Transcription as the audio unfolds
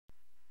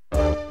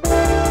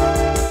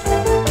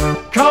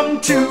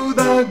Welcome to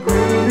the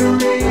Greenery.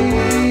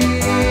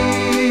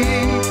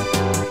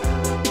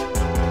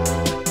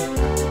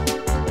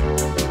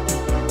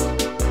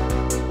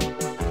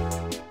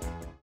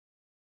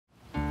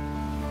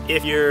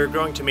 If you're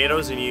growing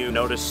tomatoes and you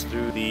notice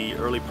through the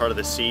early part of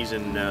the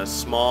season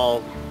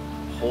small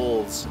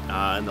holes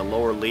in the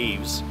lower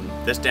leaves,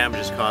 this damage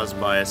is caused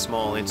by a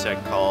small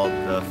insect called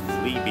the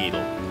flea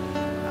beetle.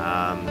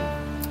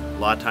 A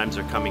lot of times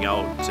they're coming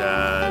out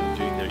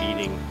doing their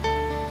eating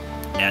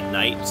at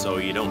night, so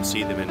you don't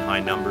see them in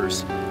high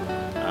numbers.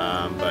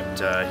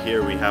 But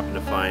here we happen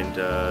to find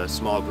a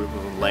small group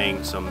of them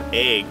laying some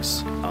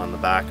eggs on the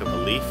back of a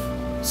leaf.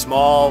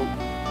 Small,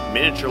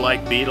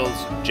 miniature-like beetles,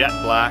 jet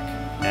black,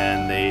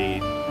 and they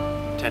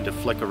tend to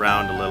flick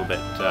around a little bit.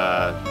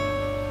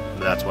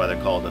 That's why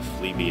they're called a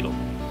flea beetle.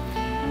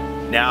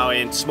 Now,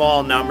 in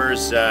small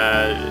numbers,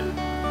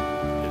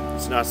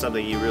 it's not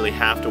something you really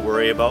have to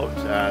worry about.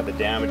 The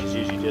damage is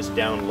usually just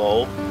down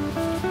low,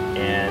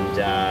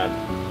 and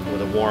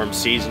with a warm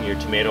season, your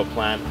tomato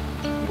plant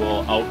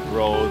will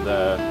outgrow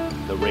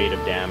the rate of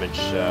damage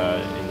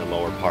in the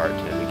lower part.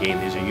 And again,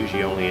 these are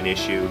usually only an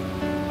issue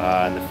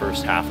in the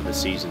first half of the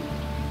season.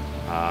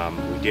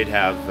 We did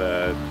have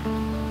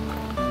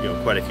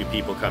quite a few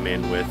people come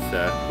in with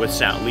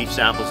leaf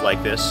samples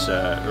like this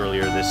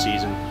earlier this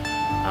season,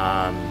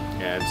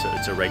 and so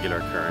it's a regular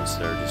occurrence.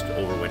 They're just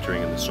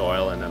overwintering in the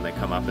soil, and then they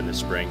come up in the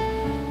spring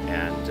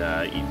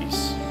and eat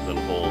these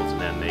little holes,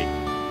 and then they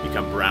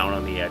become brown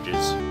on the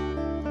edges.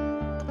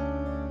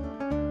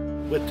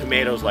 With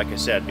tomatoes, like I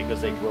said,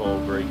 because they grow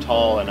very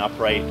tall and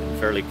upright and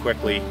fairly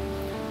quickly,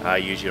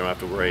 usually don't have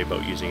to worry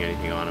about using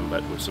anything on them.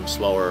 But with some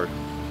slower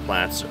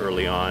plants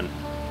early on,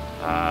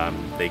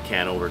 they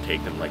can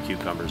overtake them, like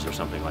cucumbers or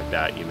something like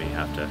that. You may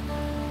have to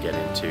get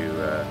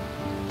into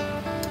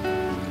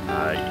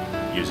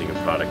using a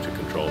product to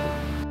control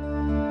them.